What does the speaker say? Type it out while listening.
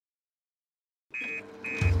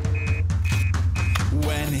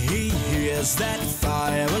there's that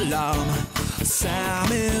fire alarm.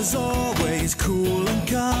 Sam is always cool and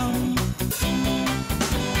calm.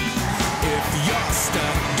 If you're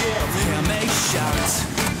stuck, give him a shout.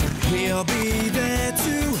 He'll be there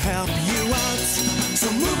to help you out.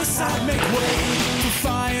 So move aside, make way for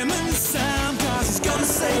Fireman Sam, 'cause he's gonna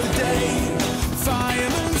save the day.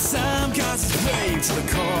 Fireman Sam, 'cause he's brave to the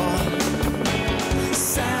core.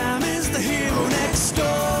 Sam is the hero next door.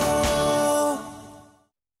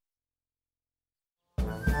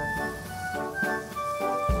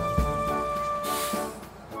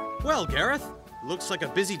 Well, Gareth, looks like a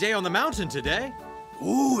busy day on the mountain today.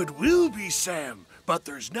 Oh, it will be, Sam. But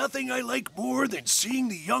there's nothing I like more than seeing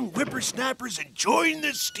the young whippersnappers enjoying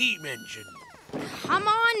the steam engine. Come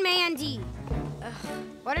on, Mandy.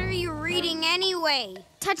 What are you reading anyway?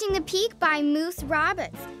 Touching the Peak by Moose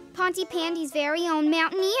Roberts, Pontypandy's very own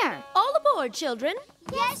mountaineer. All aboard, children.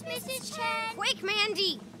 Yes, Mrs. Chen. Quick,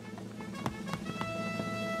 Mandy.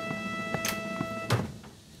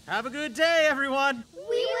 Have a good day, everyone.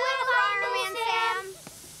 We will, Fireman Sam.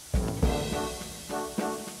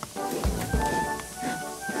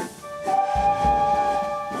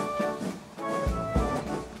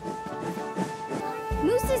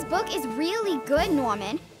 Moose's book is really good,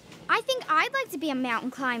 Norman. I think I'd like to be a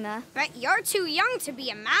mountain climber. But you're too young to be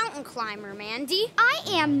a mountain climber, Mandy. I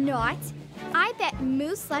am not. I bet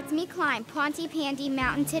Moose lets me climb Pontypandy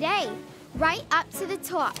Mountain today, right up to the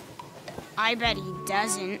top. I bet he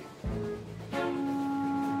doesn't.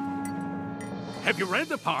 Have you read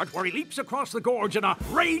the part where he leaps across the gorge in a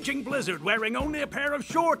raging blizzard wearing only a pair of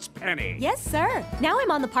shorts, Penny? Yes, sir. Now I'm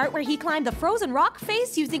on the part where he climbed the frozen rock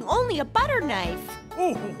face using only a butter knife.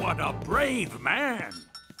 Oh, what a brave man.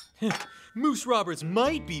 Moose Roberts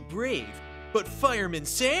might be brave, but Fireman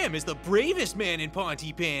Sam is the bravest man in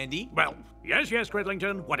Pontypandy. Well, yes,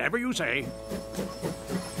 Cridlington, whatever you say.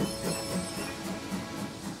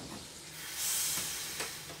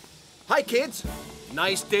 Hi, kids.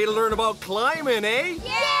 Nice day to learn about climbing, eh? Yeah!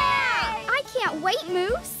 I can't wait,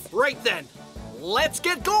 Moose. Right then, let's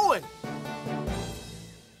get going.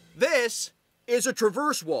 This is a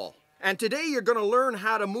traverse wall, and today you're gonna learn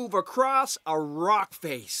how to move across a rock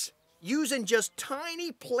face, using just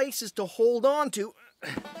tiny places to hold on to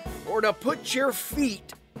or to put your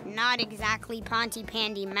feet. Not exactly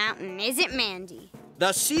Pontypandy Mountain, is it, Mandy?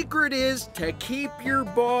 The secret is to keep your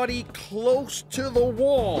body close to the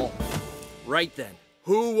wall. Right then,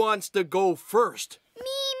 who wants to go first?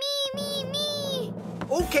 Me.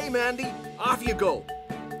 Okay, Mandy, off you go.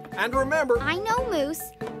 And remember... I know, Moose.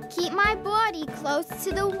 Keep my body close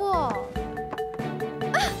to the wall.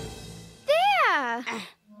 There!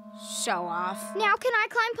 Show off. Now can I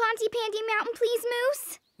climb Pontypandy Mountain, please,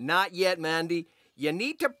 Moose? Not yet, Mandy. You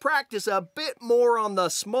need to practice a bit more on the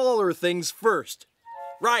smaller things first.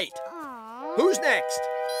 Right. Aww. Who's next?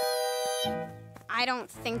 I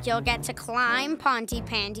don't think you'll get to climb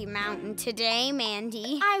Pontypandy Mountain today,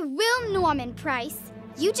 Mandy. I will, Norman Price.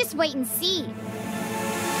 You just wait and see.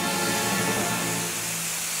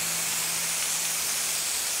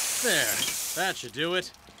 There, that should do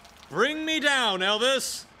it. Bring me down,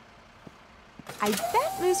 Elvis. I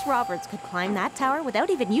bet Moose Roberts could climb that tower without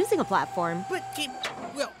even using a platform. But,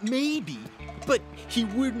 well, maybe. But he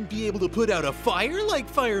wouldn't be able to put out a fire like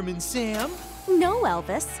Fireman Sam. No,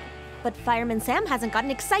 Elvis. But Fireman Sam hasn't got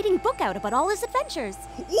an exciting book out about all his adventures.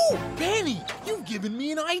 Oh, Penny, you've given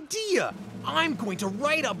me an idea. I'm going to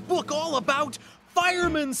write a book all about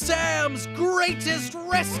Fireman Sam's greatest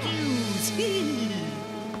rescues.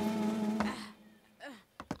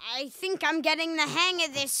 I think I'm getting the hang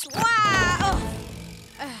of this. Wow!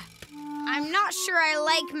 I'm not sure I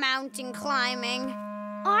like mountain climbing.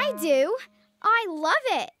 I do. I love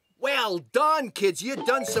it. Well done, kids. You've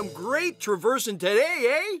done some great traversing today,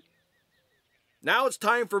 eh? Now it's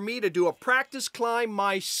time for me to do a practice climb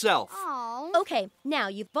myself. Aww. Okay, now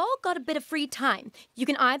you've all got a bit of free time. You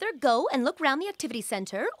can either go and look around the activity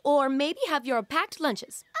center or maybe have your packed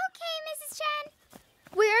lunches. Okay, Mrs. Chen.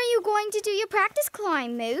 Where are you going to do your practice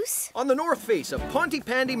climb, Moose? On the north face of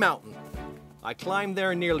Pontypandy Mountain. I climb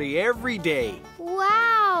there nearly every day.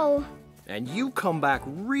 Wow. And you come back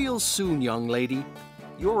real soon, young lady.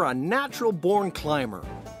 You're a natural-born climber.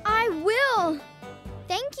 I will.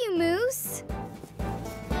 Thank you, Moose.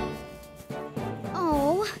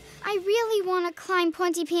 Oh, I really want to climb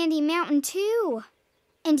Pontypandy Mountain, too.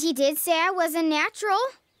 And he did say I was a natural.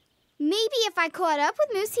 Maybe if I caught up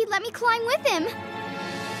with Moose, he'd let me climb with him.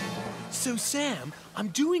 So, Sam, I'm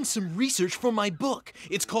doing some research for my book.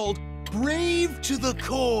 It's called Brave to the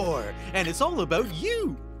Core, and it's all about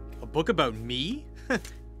you. A book about me?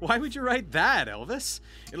 Why would you write that, Elvis?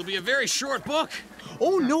 It'll be a very short book.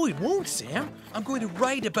 Oh, no, it won't, Sam. I'm going to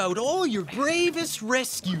write about all your bravest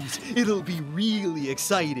rescues. It'll be really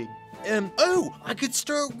exciting. I could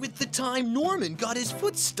start with the time Norman got his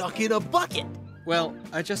foot stuck in a bucket. Well,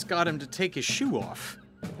 I just got him to take his shoe off.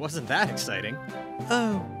 It wasn't that exciting.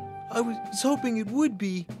 Oh, I was hoping it would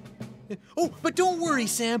be. Oh, but don't worry,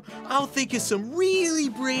 Sam. I'll think of some really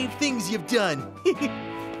brave things you've done.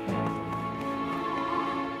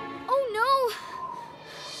 Oh, no.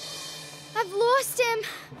 I've lost him.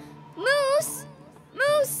 Moose!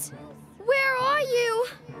 Moose! Where are you?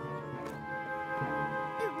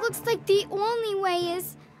 It looks like the only way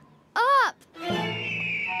is up.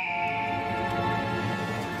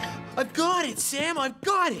 I've got it, Sam. I've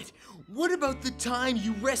got it. What about the time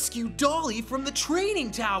you rescued Dolly from the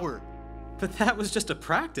training tower? But that was just a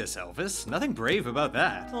practice, Elvis. Nothing brave about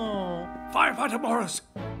that. Oh. Firefighter Morris,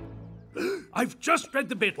 I've just read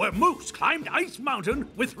the bit where Moose climbed Ice Mountain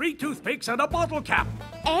with 3 toothpicks and a bottle cap.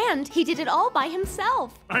 And he did it all by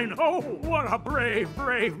himself. I know. What a brave,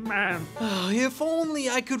 brave man. Oh, if only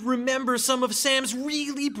I could remember some of Sam's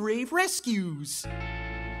really brave rescues.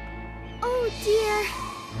 Oh, dear.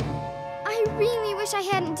 I really wish I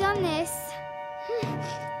hadn't done this.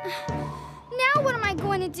 Now what am I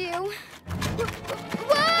going to do?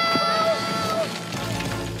 Whoa!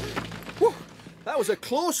 Whew, that was a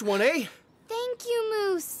close one, eh? Thank you,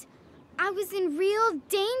 Moose. I was in real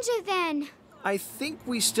danger then. I think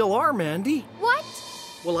we still are, Mandy. What?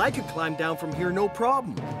 Well, I could climb down from here, no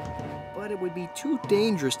problem. But it would be too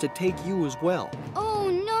dangerous to take you as well. Oh,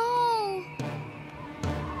 no.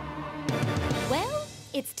 Well,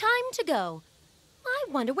 it's time to go. I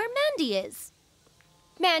wonder where Mandy is.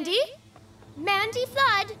 Mandy? Mandy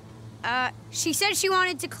Flood? She said she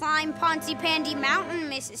wanted to climb Pontypandy Mountain,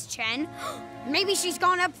 Mrs. Chen. Maybe she's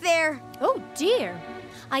gone up there. Oh, dear.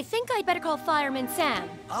 I think I'd better call Fireman Sam.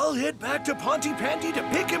 I'll head back to Pontypandy to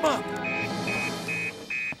pick him up.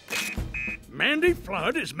 Mandy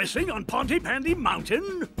Flood is missing on Pontypandy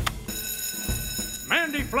Mountain.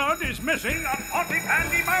 Mandy Flood is missing on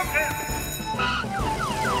Pontypandy Mountain.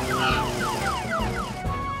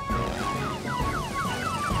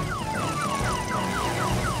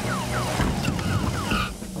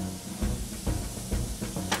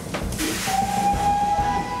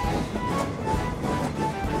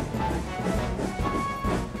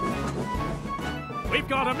 We've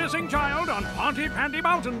got a missing child on Pontypandy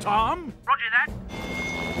Mountain, Tom. Roger that.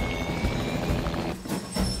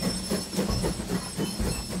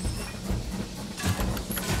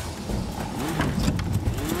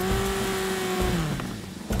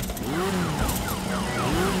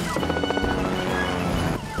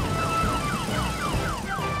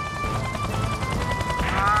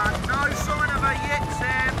 No sign of her yet,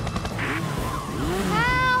 Sam.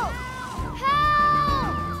 Help!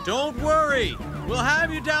 Help! Don't worry. We'll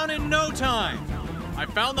have you down in no time. I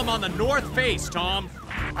found them on the north face, Tom.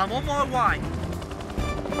 I'm on my way.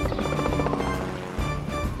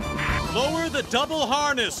 Lower the double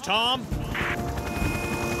harness, Tom.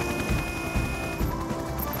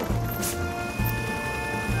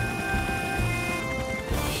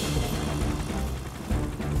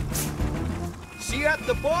 See you at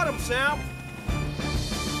the bottom, Sam.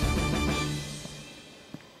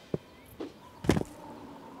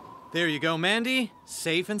 There you go, Mandy.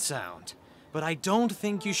 Safe and sound. But I don't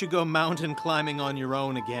think you should go mountain climbing on your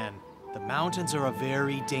own again. The mountains are a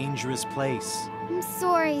very dangerous place. I'm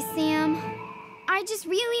sorry, Sam. I just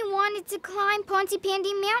really wanted to climb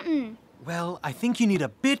Pontypandy Mountain. Well, I think you need a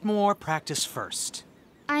bit more practice first.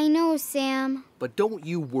 I know, Sam. But don't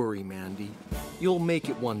you worry, Mandy. You'll make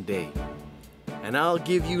it one day. And I'll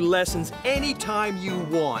give you lessons anytime you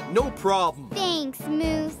want. No problem. Thanks,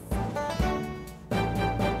 Moose.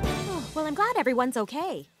 Well, I'm glad everyone's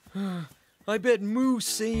okay. I bet Moose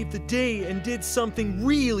saved the day and did something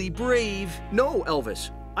really brave. No,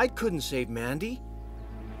 Elvis. I couldn't save Mandy.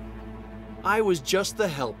 I was just the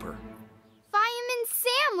helper. Fireman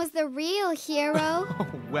Sam was the real hero.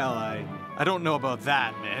 Well, I don't know about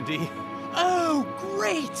that, Mandy. Oh,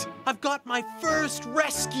 great! I've got my first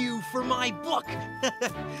rescue for my book.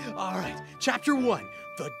 All right, chapter 1,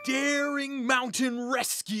 The Daring Mountain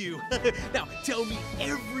Rescue. Now, tell me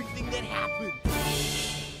everything that happened.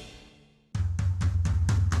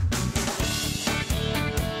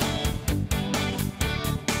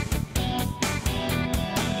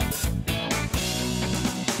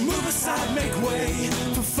 Move aside, make way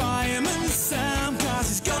for Fireman Sam, cause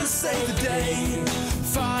he's gonna save the day.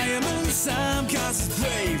 Fireman Sam, cause he's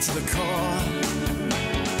brave to the core.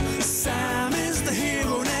 Sam is the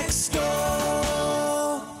hero now.